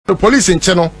police in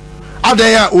channel.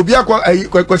 Adaya obi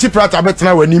kwasi prata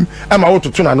betena wanim e ma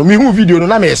wototo na no me hu video no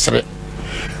na me yesre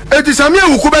eti samia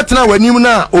wuku betena wanim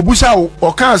na obusa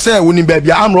o kan say woni ba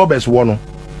bia am robbers wo no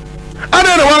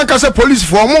ada na wan ka say police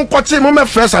for mo nkote mo me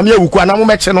fresh samia wuku ana mo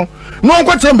meche no no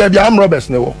nkote ba bia am robbers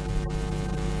ne wo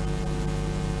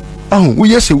wo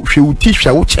yese hwewuti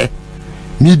hwa wo che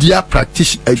media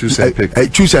practice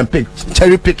choose and pick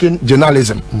cherry picking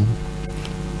journalism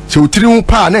so tiri hu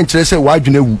pa na nkire say wa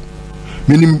adwena wu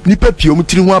minim nipa pie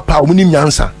omutiri ho apa omunim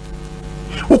nyansa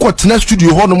ukotena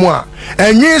studio ho no mo a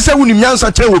enye se wunim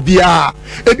nyansa che obi a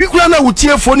ebi kura na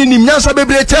wutiefo ni nim nyansa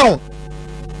bebre che ho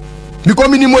because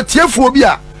minim wutiefo obi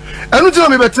a enu tina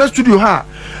me betena studio ha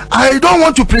I don't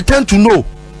want to pretend to know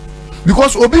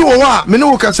because obi wo a me ne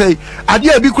wo ka say ade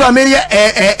ebi kura me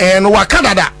ye no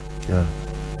wakadada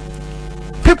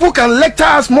people can lecture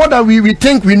us more than we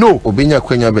think we know obinya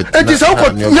kwenya bet it is how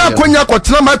nya kwenya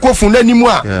kotena microphone animu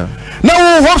a na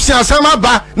wo hopes asama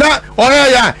ba na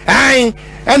oya ai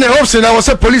ene hopes na wo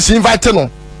say police invite no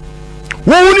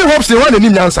wo woni hopes wa na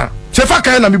nim nyansa se fa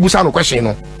kan na mebusa no question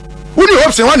no woni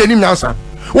hopes wa na nim nyansa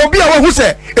obi a wo hu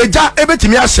se eja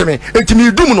ebetimi ahyeme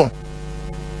etimi dum no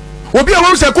obi a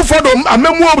wo se kufodo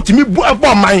amemu otimi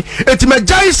bo man etimi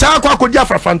jai sa akodi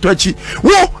afrafanto achi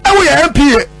wo ewo ya MP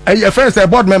a first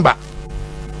board member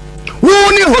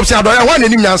woni hopes adoya wa na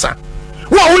nim nyansa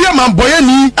wo ye man boye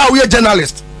ni a wo ye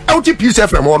journalist out peace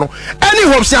FM no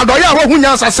any hopes adoya wo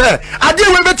hunya sase ade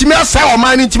we betimi asa o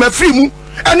man ntima free mu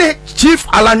any chief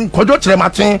Alan Kojo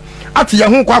Trematin ati ye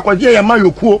hu kwa akwaje ye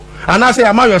mayokuo anase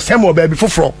ye mayo semo ba bi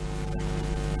foforo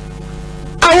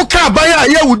awu ka aban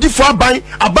ye wudi fo aban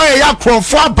ya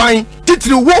kronfo aban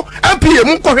titiri wo MPA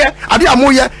mu kohwe ade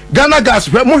amoye Ghana gas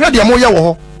mo hwe de amoye wo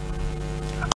ho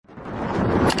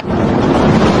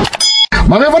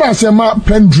Maneva na sema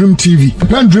PENDREAM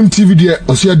TV de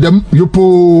osia dem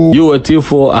yopo you were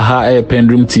for aha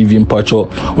PENDREAM TV mpacho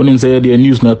onim say the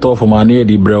news na talk for mane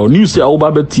the bro news ya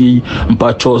oba beti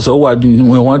mpacho so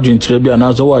wadwin kire bia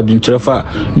na so wadwin kire fa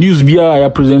news bia ya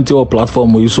present your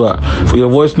platform we so for your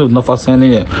voice note na fa send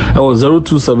here I was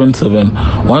 0277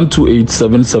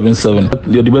 128777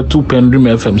 the debate to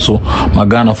PENDREAM FM so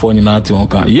magana for nyina ati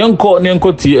wonka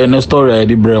yenko ti na story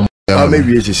the bro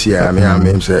maybe it's here. I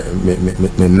mean, say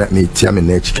me tia me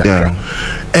next kakra.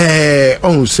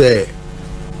 On say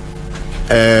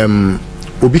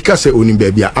obika say onim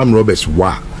baby am Roberts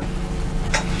wa.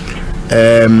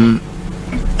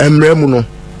 Emremu no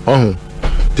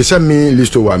te say me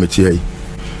Listowel me tia yi.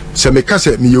 Se me ka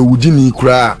say me yewudi ni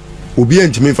kura obi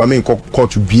entime fa me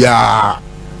court bia.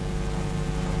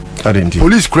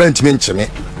 Police grant me ncheme.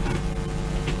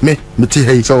 Me ti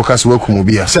hey so ka so ku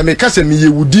bia se me ka se me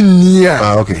yewudi ni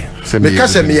a okay me ka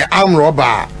se me am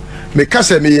roba me ka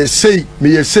se me say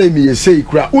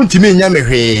kura untimi nya me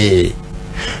hwe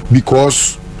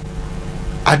because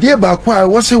ade ba kwa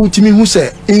wo se utimi hu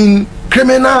se in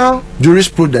criminal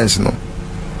jurisprudence no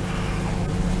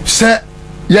se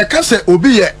ye ka se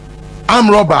obi ye am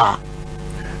roba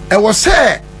e was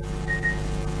say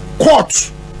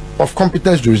court of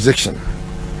competence jurisdiction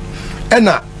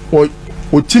ena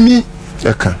Otimi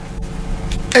eka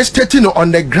estating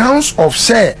on the grounds of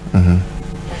say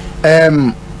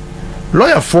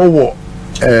lawyer for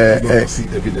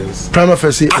evidence prima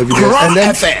facie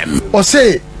evidence and then or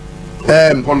say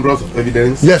ponderous of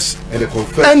evidence yes and the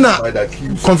confession by the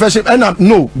accused confession and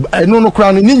no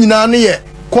crown ni nyina ne ye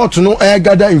court no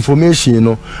gather information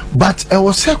no but I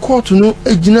was say court no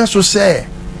ejina so say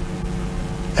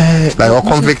like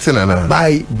convicting and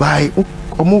by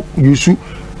omo yusu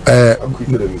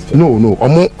no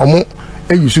omo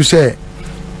you should say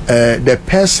the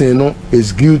person no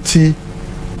is guilty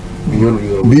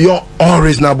beyond all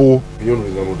reasonable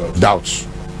doubts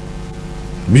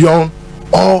beyond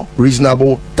all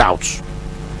reasonable doubts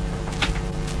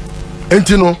and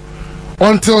you know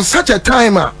until such a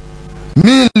time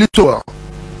me Listowel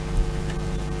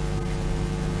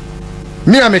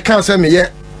me am can say me ye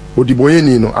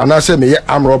odiboyeni no anase me ye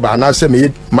amroba anase me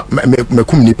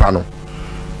mekum nipa no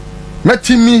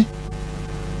metimi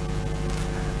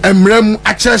emrem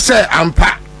ache say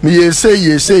ampa me ye say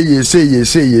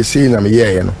na me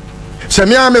ye no se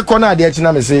me am ko na de achi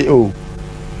na me say oh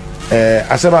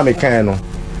aseba me kan no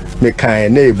me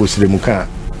kan na ebosiremu kan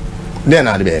then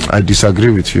I disagree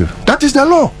with you. That is the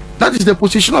law. That is the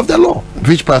position of the law.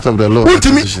 Which part of the law?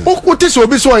 What is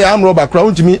obi so ya am robber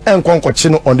crowd to me and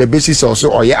konkoche no on the basis of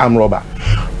so or ya am robber.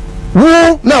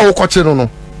 Wo na wo koche no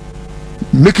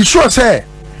make sure say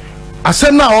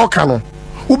asem na o ka no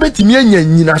wo betimi anya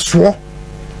nyina so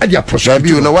e dia prosecute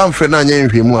you no one friend anya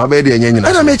nhwemu aba de anya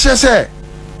nyina na make sure say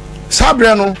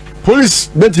sabre no police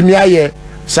betimi aye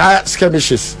sa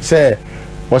skirmishes say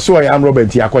was so am Robert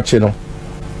Yakoche no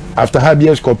after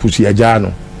habeas corpus ya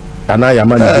no ana ya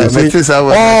man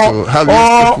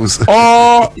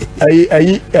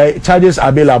charges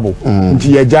available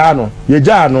nti ya no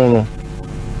no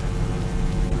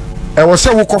e was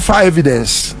say we cover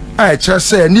evidence I just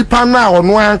say nipa na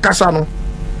ono ankasa no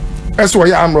eso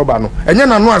we am robber no enye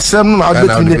na no asem no na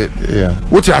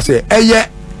betini what you say eye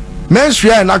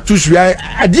mensua na tusua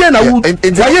ade na wo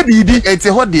waye bibi enti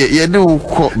ho de ye de wo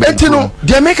ko enti no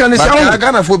the mechanism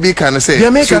Ghana for be can say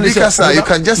so you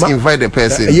can just invite the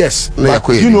person yes but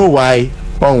you know why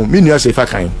me nua say fa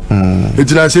kan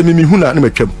enti na say me hu na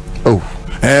matwam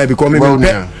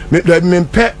because me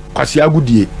pe kwasi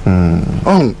agudie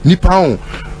nipa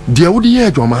de wo de ye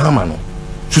adwoma hama no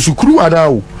susukuru ada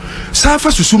wo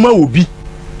safa susuma obi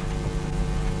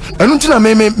enu ntina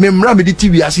me mra me di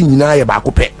TV ase nyina ye ba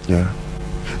ko pe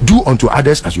do unto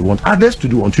others as you want others to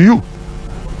do unto you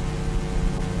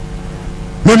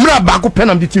me mra ba ko pe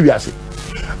na me di TV ase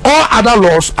all other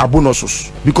laws are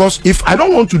bonuses because if I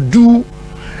don't want to do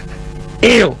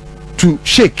ill to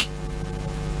shake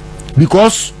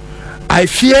because I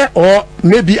fear or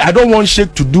maybe I don't want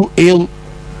shake to do ill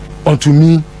unto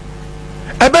me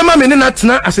ebema me na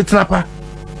tena asetena pa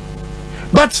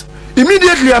but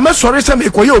immediately I'm sorry say me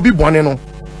koye obi bone no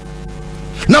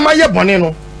na ma ye bone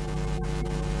no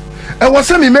e was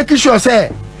say me making sure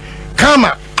say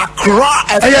kama akra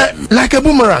like a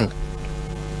boomerang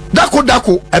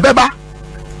dako ebeba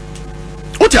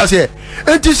what you say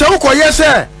enti say ukoye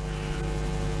say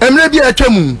emre bi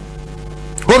atwam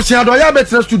hopsi adoya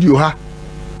betina studio ha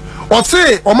o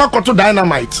say o makoto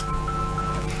dynamite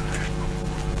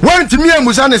want me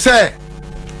amusa ne say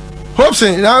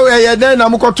hopsi now then na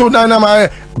mukoto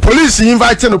dynamite police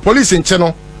invite no police nche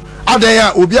no adan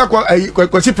ya obi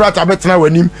akwasi prata betina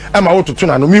wanim e ma wototo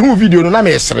na no me hu video no na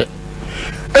me esere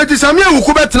eti samia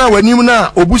wuku betina wanim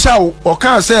na obusa o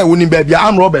kan say woni ba bia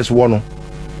am robbers wo no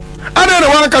adan na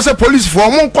wan ka say police for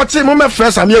mo nkote mo me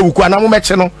fresh samia wuku na mo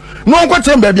meche no no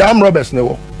nkote ba bia am robbers ne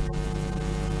wo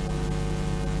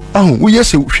we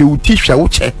yes hwe teach hwe wo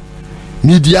che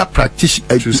media practice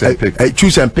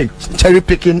choose and pick cherry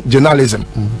picking journalism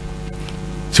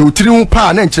so utiri hu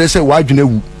pa na nkire say wadwena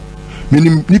wu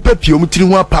menim nipa pie omutiri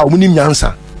hu pa omunim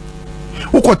nyansa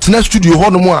ukotena studio ho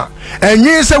no mo a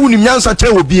enye se wunim nyansa che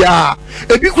obi a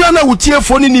ebi kura na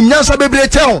wutiefo ni nim nyansa bebre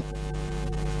che ho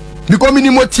because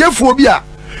menim wutiefo obi a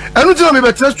enu ti na me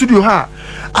betena studio ha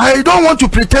I don't want to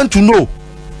pretend to know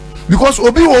because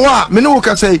obi wo a me no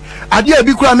ka say ade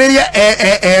ebi kura me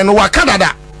ye no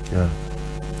wakadada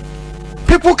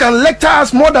people can lecture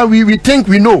us more than we think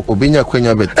we know obinya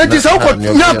kwenya bet it is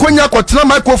nya kwenya kotena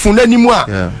microphone na nimu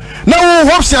a na wo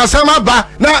hopes asama ba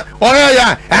na oya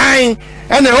ya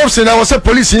and the hopes na was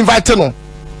police invite no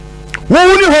wo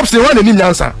woni hopes one anim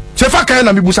nyansa se fa kan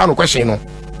na mebusa no question no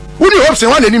woni hopes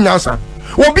one anim nyansa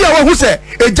obi a wo hu se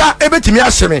eja ebetimi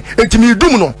aseme etimi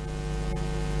dum no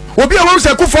obi a wo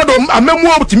se kufodo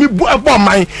amemu otimi bo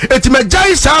man etimi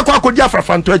jai sa akodi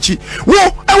afrafanto achi wo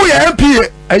ewo ya MP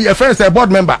a friend say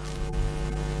board member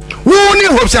wo ni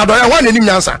hopes adoya one anim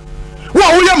nyansa wo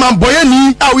ye man boye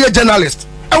ni a wo ye journalist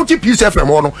peace FM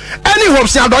no any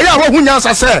hopes adoya wo hu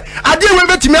nyansa say ade we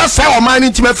betimi asa o man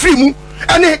ni tima free mu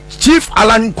any chief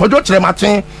Alan Kojo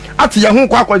Trematen ati ye hu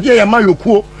kwa akodi ye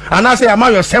mayokuo ana say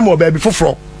amayo semo ba bi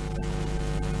foforo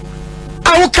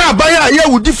awuka abaya ye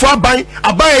wudi fo aban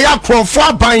ya krofo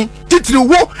aban titiri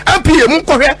wo MPA mu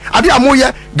kohwe ade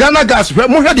amoye Ghana gas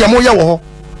mo hwe de amoye wo ho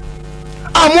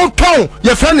amoton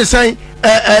ye friend ni say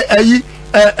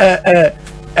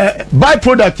by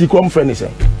product you come friend ni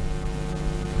say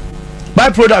by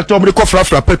product omri ko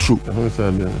fra petrol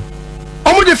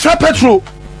omri fra petrol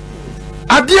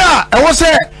ade a e wo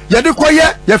say ye de koye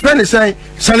ye friend ni say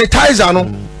sanitizer no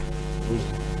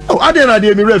ade na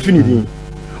de mi refini din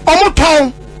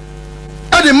omoton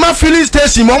e de ma filling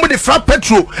station mo de fra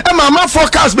petrol e ma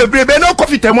forecast bebrebe no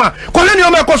coffee temu a koleni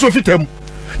o me ko so fitem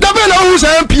da be na hu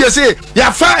say MPSA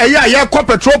ya fa ya ko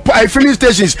petrol filling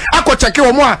stations akọ check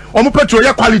o mo a o mo petrol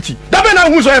ya quality da be na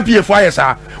hu so MPA for yes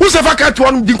hu se fa ka to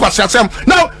on din kwasiasem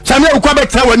now samia ukwa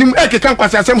betra wanim e kekan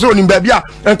kwasiasem so onim ba bia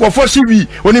enkofo CV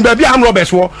onim ba bia am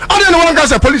robbers wo ade no wan ka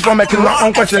say police for making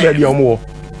on ko chere ba bia o mo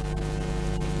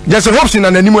just hopes in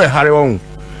ananimu e hare won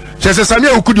se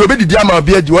samia ukudi obedidi ama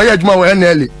bia di wo ya adwuma wo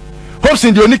NL hopes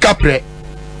in the onika pre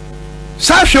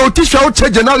sa hwe otisha o che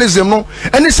journalism no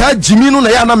any sa jimi no na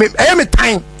ya na me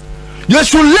time you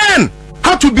should learn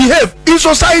how to behave in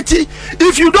society.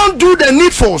 If you don't do the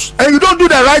needfuls and you don't do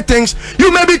the right things,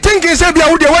 you may be thinking say bia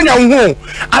wo de wanya ho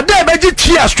ade be ji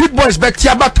tia street boys back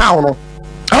tia ba town no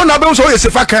how na be so ye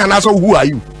sefa kan na so who are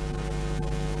you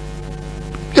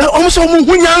almost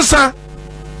nyansa.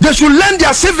 They should learn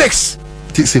their civics.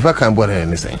 Sefa can born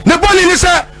anything. The body is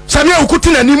Samia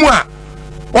Ukutin and Nimwa.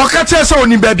 Or catches on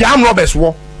baby, I'm robbers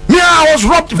war. Me, I was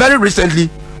robbed very recently.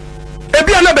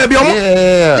 Ebiana baby,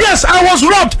 yes, I was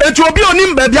robbed. It will be on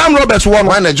him, baby, I'm robbers war.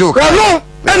 Why a joke? No,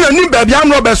 and a new baby,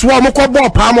 I'm robbers war, Moko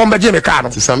Palm on Majime Cano.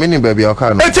 Some baby, I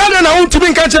can't. I tell you, I want to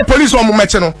be catch police on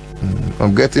Machino.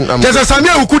 I'm getting. There's a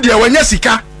Samia Ukudia when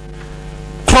Jessica.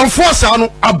 From force on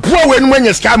a boy when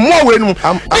you scam more when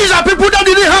these are people that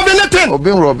didn't have anything.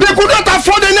 They could not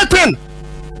afford anything.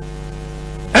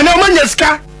 And now when you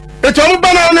scam, it's all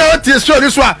banana to this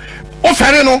one. Oh,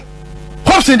 Ferreno,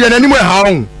 Hops in the anywhere how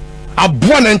a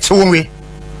born and two way.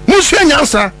 Monsieur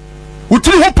Yansa, who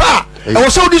threw her pa. I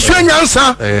was so this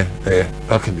answer.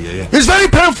 That can be. It's very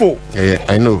painful. Yeah,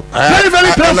 I know. Very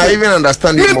painful. And I even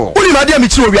understand it more. Only my dear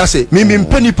Mitchell, we are saying, me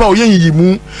penny power, ye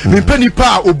moon, me penny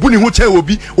power, or bunny hotel will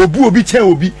be, or boo be tell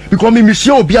will be, because me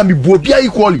Michelle be and me bobia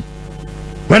equally.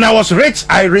 When I was rich,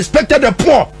 I respected the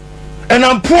poor. And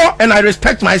I'm poor, and I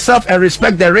respect myself and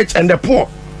respect the rich and the poor.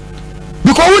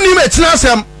 Because we need to tell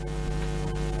them,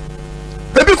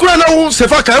 baby,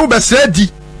 Sefa can be said.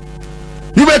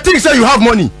 You may think that you have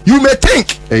money. You may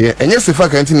think. And yes, if I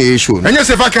can't issue. And yes,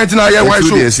 if I can't know why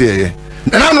show.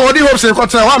 And I know what you hope say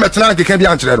because I'm at tonight can be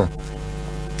answered.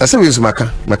 I say we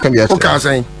Maka can be answered. Okay,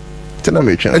 saying. Tell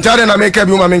me, and tell them I make a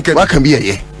woman can. What can be a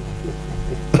year?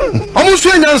 Almost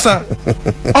strange answer.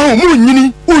 Oh,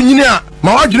 Moonini,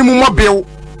 my argument bill.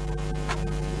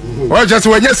 Or just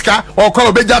when yes, or call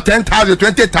a big 10,000,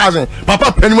 20,000.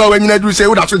 Papa Penwa when you do say,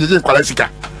 oh, that's what you qualify.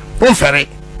 Don't ferry.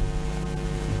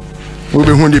 We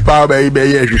be hundi power baby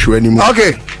you show anymore.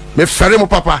 Okay. Me fere mo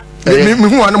papa. Me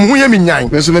hu an mo yemi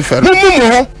nyan. Me so me fere.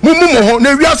 Mumu ho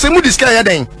na wiase mu diska ye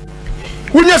den.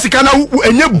 Wunya sika na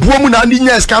enye buo mu na ndi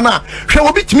nya sika na. Hwe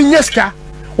obi timi nya sika.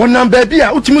 Wonam baby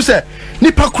a utimu se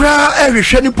nipa kura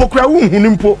ehwehwe nipa kura wo hu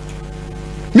nimpo.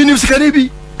 Minim sika ne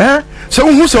bi. Se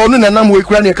wo hu se ono na nam we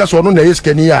kura na ka so ono na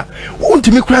sika ni a. Wo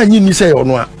ntimi kura nyi ni se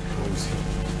ono a.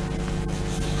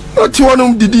 Oti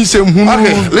wonum didi se hu.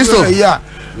 Okay, listen. Yeah.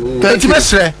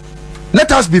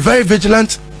 Let us be very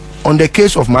vigilant on the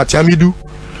case of Matiamidu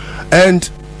and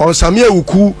on Samia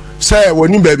Uku say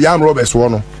when in baby I'm Roberts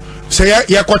one. Say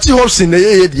ya kwati hops in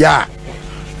the ya.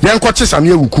 Then kwati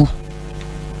Samia Uku.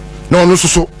 No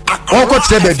so. On kwati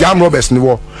say baby I'm Roberts ni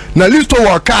wo. Na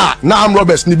Listowel car na I'm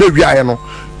Roberts ni baby aye no.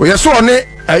 We so on a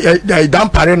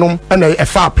dampare no and a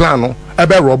far plan no.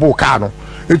 Ebe robo car no.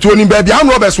 It won in baby I'm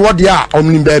Roberts what dia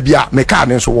on baby a me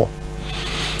car so wo.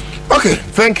 Okay,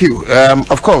 thank you.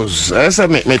 Of course, as I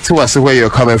me too, I see where you're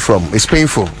coming from. It's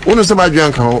painful. When somebody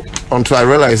drunk until I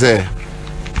realize,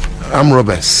 I'm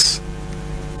Roberts.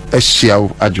 Eshiao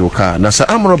Ajoka. Now, sir,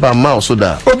 I'm Robert Mouse. So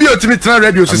that. Obi otimi try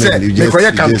radio to say.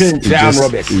 Because campaign. I'm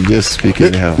Roberts. You just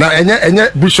speaking here. Now, any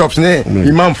bishops ne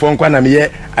imam for nkwa na me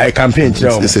I campaign.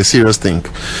 It's a serious thing.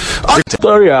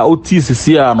 Story a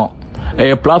OTCC ano.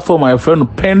 A platform my friend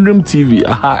PENDREAM TV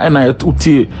and I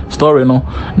uti story no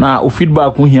na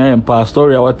feedback we hear and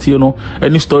story our tea no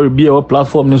any story be our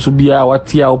platform ne so be our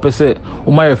tea our pese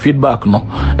o my feedback no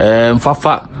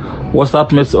fafa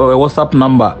WhatsApp message or WhatsApp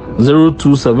number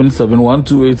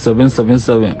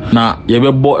 0277128777 na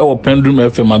yebebo e wo PENDREAM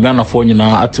FM Ghana for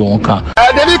nyina ate won ka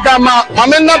Debi kama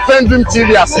amena PENDREAM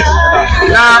TV ase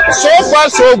na so far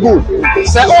so good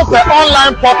say open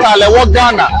online portal e wo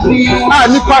Ghana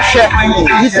nipa share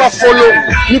nipa follow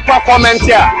nipa comment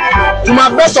here to my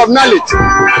best of knowledge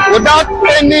without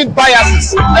any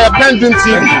biases PENDREAM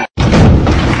TV